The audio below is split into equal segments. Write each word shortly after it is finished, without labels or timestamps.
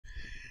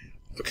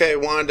Okay, I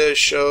wanted to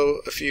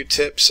show a few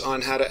tips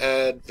on how to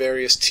add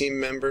various team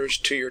members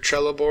to your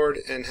Trello board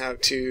and how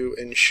to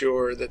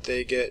ensure that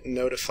they get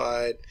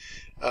notified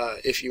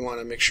if you want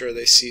to make sure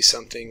they see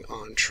something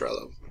on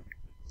Trello.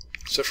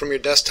 So from your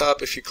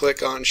desktop, if you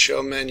click on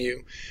Show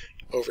Menu,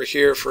 over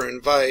here for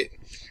Invite,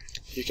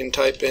 you can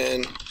type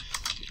in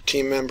your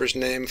team member's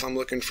name. If I'm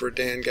looking for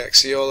Dan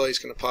Gaxiola, he's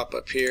going to pop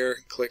up here.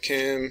 Click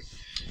him,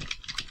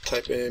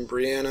 type in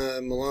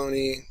Brianna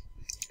Maloney,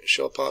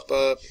 she'll pop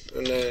up,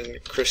 and then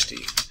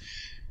Christy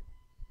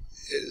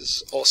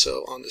is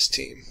also on this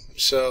team.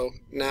 So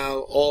now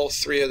all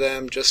three of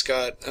them just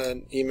got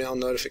an email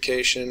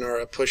notification or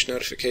a push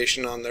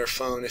notification on their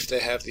phone if they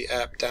have the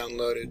app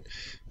downloaded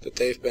that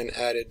they've been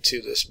added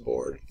to this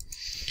board.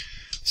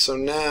 So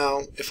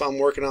now if I'm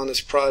working on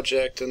this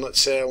project and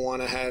let's say I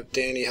want to have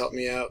Danny help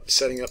me out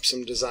setting up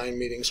some design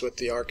meetings with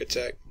the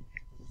architect,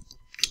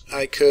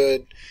 I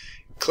could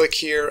click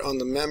here on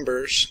the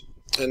members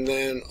and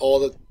then all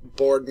the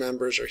board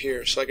members are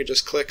here. So I could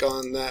just click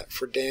on that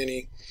for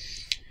Danny,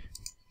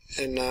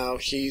 and now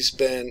he's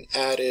been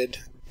added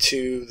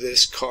to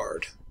this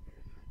card.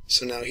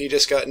 So now he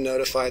just got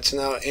notified. So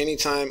now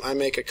anytime I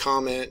make a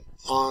comment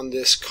on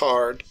this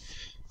card,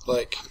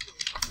 like,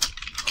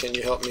 can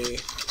you help me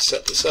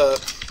set this up,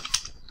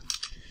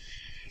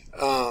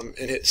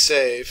 and hit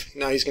save,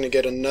 now he's going to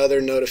get another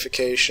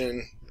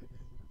notification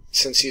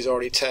since he's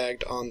already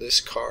tagged on this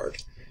card.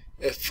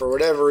 If for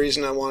whatever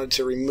reason I wanted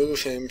to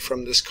remove him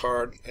from this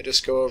card, I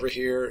just go over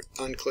here,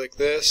 unclick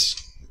this,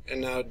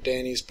 and now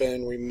Danny's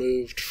been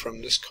removed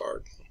from this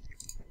card.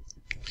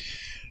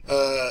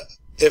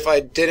 If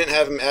I didn't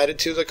have him added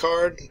to the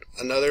card,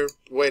 another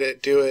way to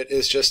do it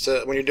is just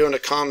to, when you're doing a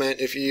comment,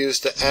 if you use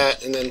the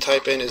 @ and then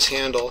type in his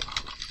handle,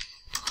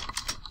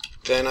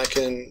 then I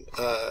can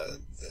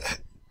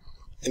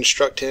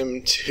instruct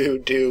him to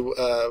do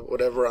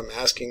whatever I'm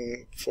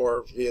asking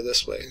for via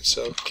this way.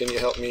 So can you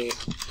help me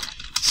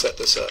set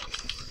this up?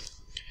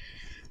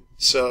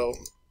 So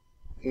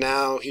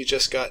now he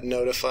just got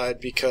notified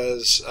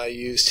because I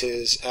used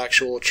his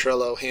actual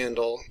Trello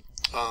handle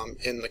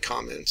in the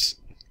comments.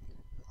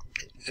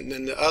 And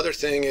then the other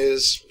thing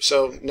is,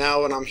 so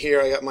now when I'm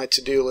here I got my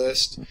to-do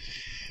list.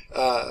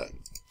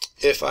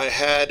 If I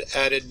had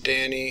added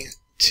Danny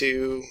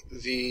to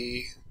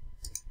the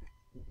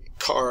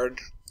card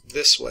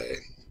this way,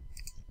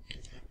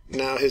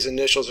 now his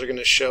initials are going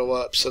to show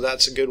up, so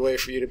that's a good way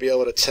for you to be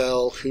able to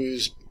tell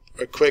who's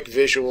a quick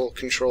visual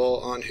control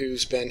on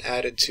who's been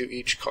added to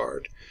each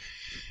card.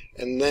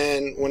 And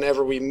then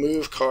whenever we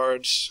move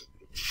cards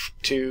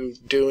to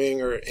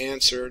doing or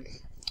answered,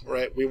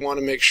 right, we want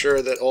to make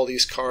sure that all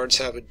these cards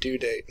have a due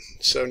date.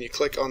 So when you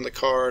click on the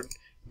card,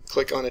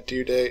 click on a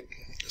due date.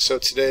 So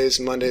today is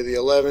Monday the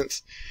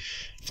 11th.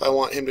 If I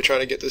want him to try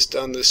to get this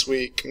done this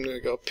week, I'm going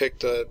to go pick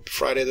the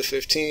Friday the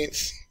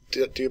 15th,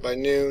 due by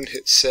noon,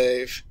 hit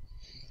save,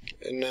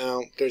 and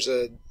now there's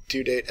a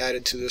due date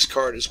added to this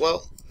card as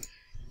well.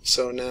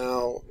 So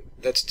now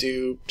that's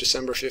due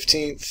December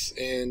 15th,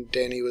 and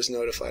Danny was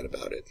notified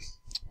about it.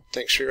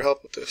 Thanks for your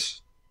help with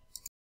this.